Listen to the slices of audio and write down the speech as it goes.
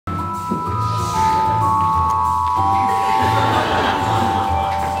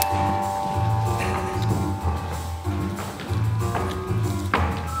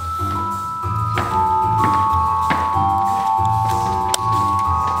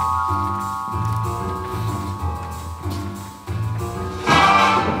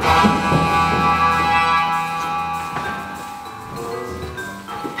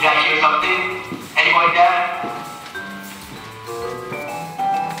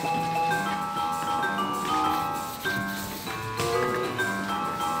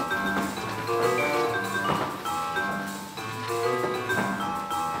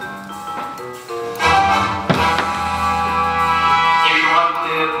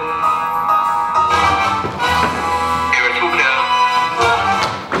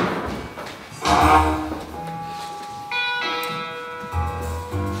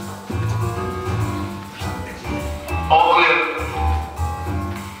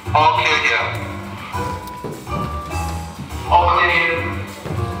All clear here. All clear here.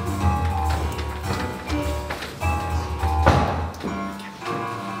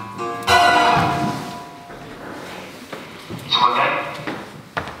 Someone there?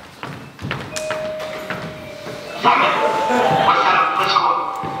 Simon, what's that? Let's go.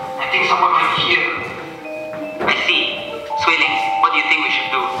 I think someone might be here. I see. Swilling, what do you think we should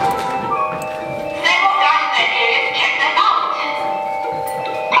do? Several guys in that area, check that out.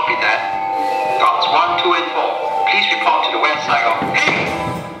 Copy that. Dots 1, 2, and 4. Please report to the website of... Hey!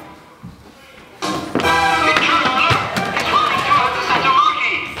 Intruder alert! It's running towards the center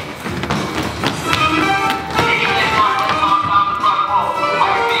market! Station is on westbound down the front hall. I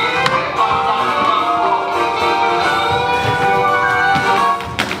repeat, westbound down the front hall.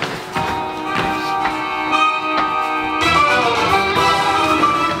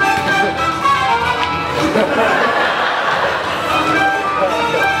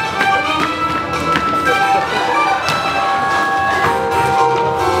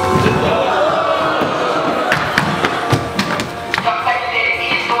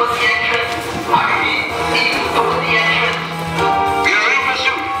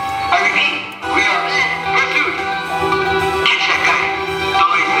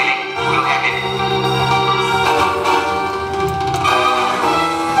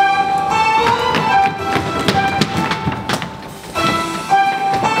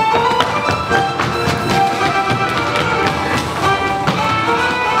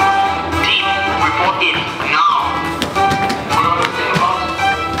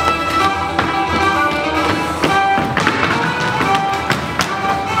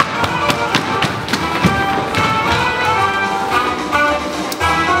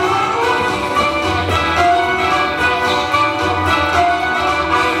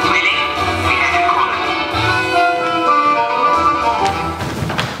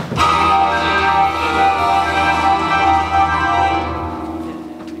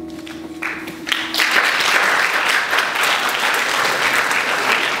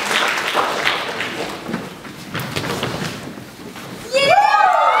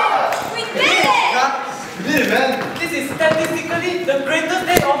 The greatest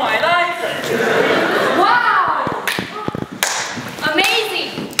day of my life! Wow! Amazing!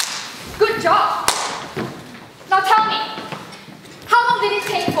 Good job! Now tell me, how long did it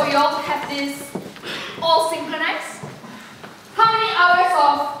take for you all to have this all synchronized? How many hours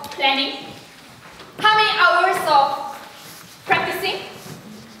of planning? How many hours of practicing?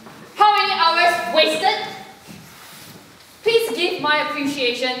 How many hours wasted? Please give my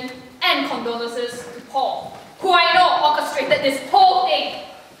appreciation and condolences to Paul, who I know orchestrated this whole thing.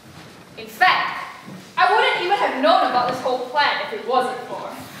 In fact, I wouldn't even have known about this whole plan if it wasn't for...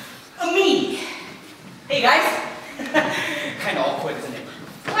 Me! Hey guys! Kinda awkward, isn't it?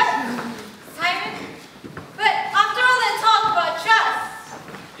 What? Simon? But after all that talk about trust,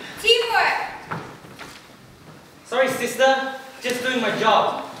 teamwork. Sorry sister, just doing my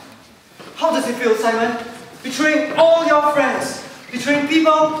job. How does it feel, Simon? Betraying all your friends, betraying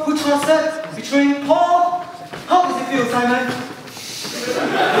people who trusted, betraying Paul. How does it feel, Simon?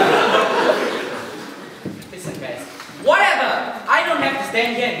 Listen guys, whatever! I don't have to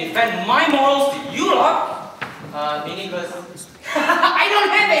stand here and defend my morals to you lot. Meaning because I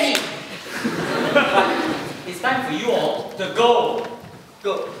don't have any. It's time for you all to go.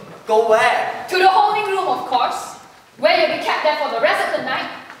 Go where? To the holding room, of course, where you'll be kept there for the rest of the night,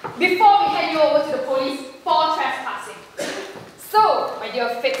 before we hand you over to the police for trespassing. So, my dear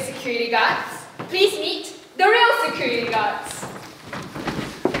fake security guards, please meet the real security guards.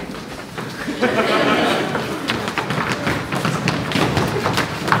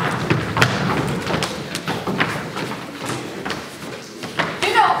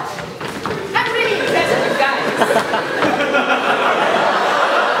 You know, I'm really impressed with you guys.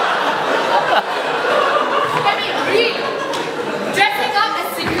 I mean, really, dressing up as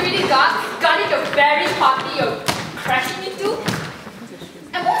security guards, guarding the very party you're crashing into.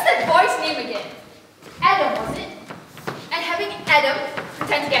 And what's that boy's name again? Adam, was it? And having Adam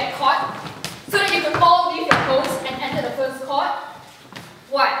pretend to get caught so that you can all leave your post and enter the first court?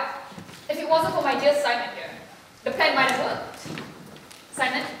 Why? If it wasn't for my dear Simon here, the plan might have worked.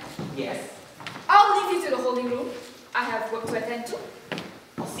 Simon? Yes? I'll leave you to the holding room. I have work to attend to.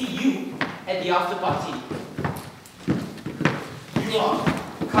 I'll see you at the after party. You are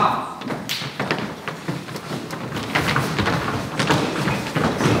calm.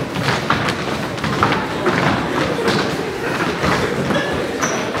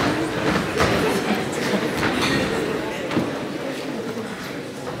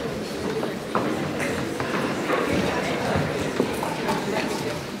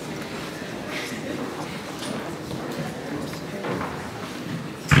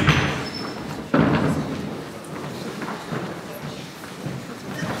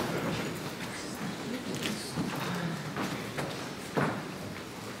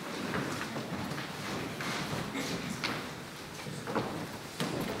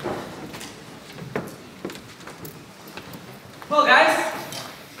 Well guys,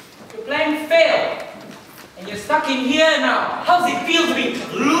 your plan failed. And you're stuck in here now. How's it feel to be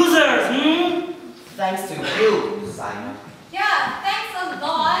losers, hmm? Thanks to you, Simon. Yeah, thanks a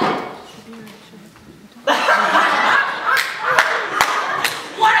lot.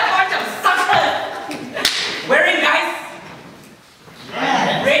 What a bunch of suckers! We're in, guys.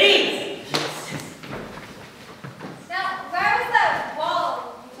 Yes. Ready? Now, where was that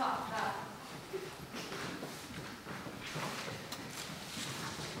wall you talked about?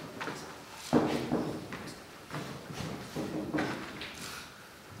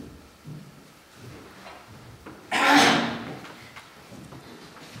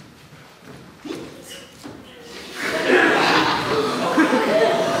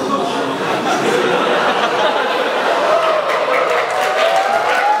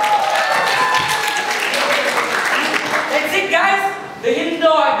 That's it, guys. The hidden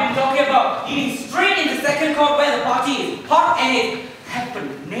door I've been talking about, leading straight into the second court where the party is hot and it's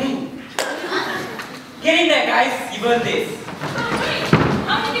happening. Get in there, guys. You've earned this.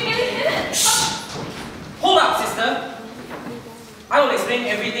 How did you get it hidden? Hold up, sister. I will explain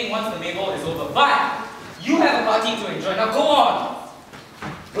everything once the Mayball is over, but you have a party to enjoy. Now go on.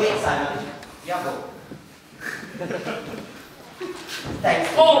 Wait, Simon. Yeah, go. Thanks.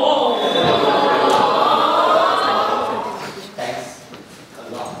 Oh. Thanks a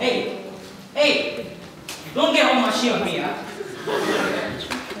lot. Hey, don't get all mushy on me, huh?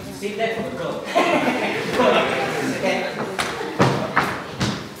 Save that for the girl. Okay.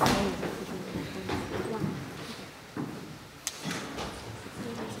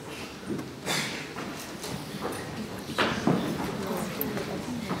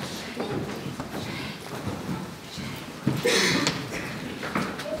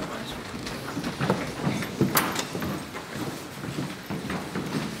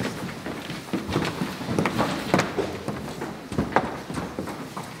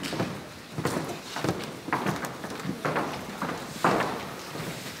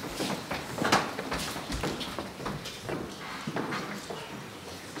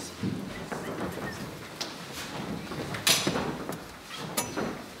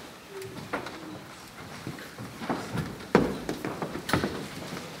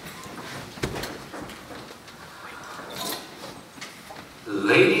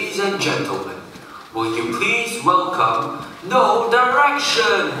 Ladies and gentlemen, will you please welcome No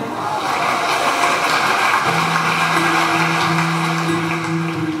Direction?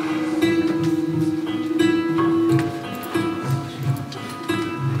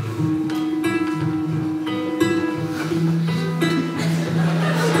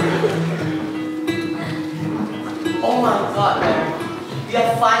 Oh my god, man. We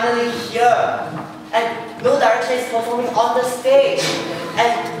are finally here. And No Direction is performing on the stage.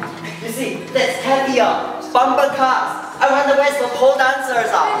 And you see, that's heavier. Bumper cars. I wonder where's the pole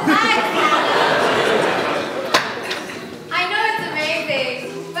dancers are. I know it's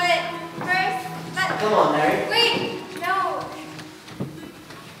amazing, but first, Come on, Mary. wait, no.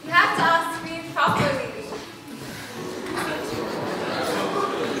 You have to ask me properly.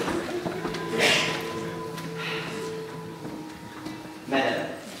 Madam.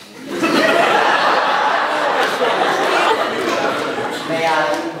 May I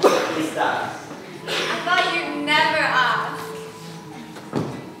please start? I thought you'd never ask.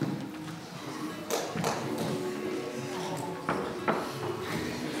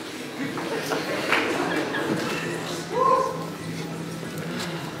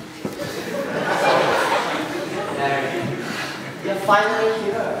 Mary, you're finally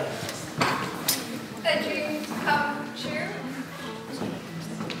here. A dream come true?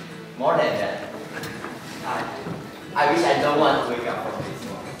 More than that. I wish I don't want to wake up from this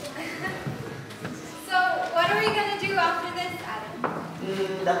one. So, what are we gonna do after this, Adam?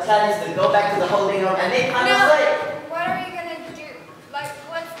 The plan is to go back to the holding room and make final say. What are we gonna do? Like,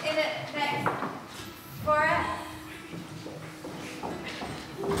 what's in it next for us?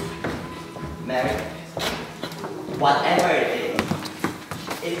 Mary, whatever it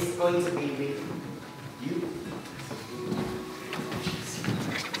is going to be with you.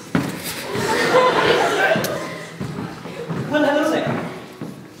 Well, hello there.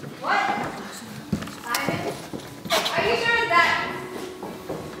 What? Simon? Are you sure that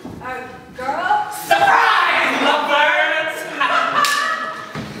a girl? Surprise, lovebirds!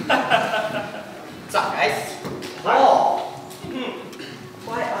 What's up, guys? Oh!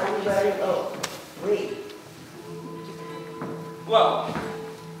 Why are you wearing a wig? Well,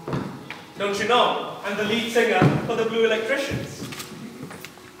 don't you know, I'm the lead singer for the Blue Electricians.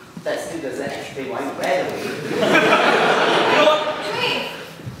 That still doesn't explain why you wear the wig. You know what? Wait,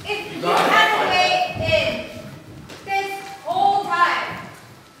 if you have a way in this whole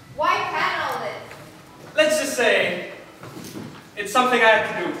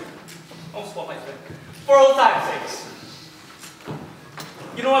had to do. Oh, spotlight there. For old time's sakes.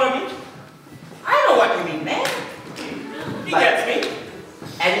 You know what I mean? I know what you mean, man. He gets me.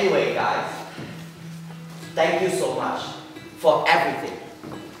 Anyway, guys, thank you so much for everything.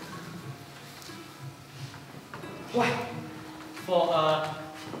 What? For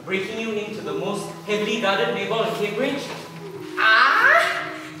breaking you into the most heavily guarded neighborhood in Cambridge?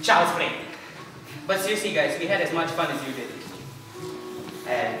 Child's play. But seriously, guys, we had as much fun as you did.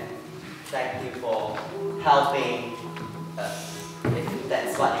 And thank you for helping us, if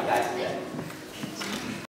that's what you guys did.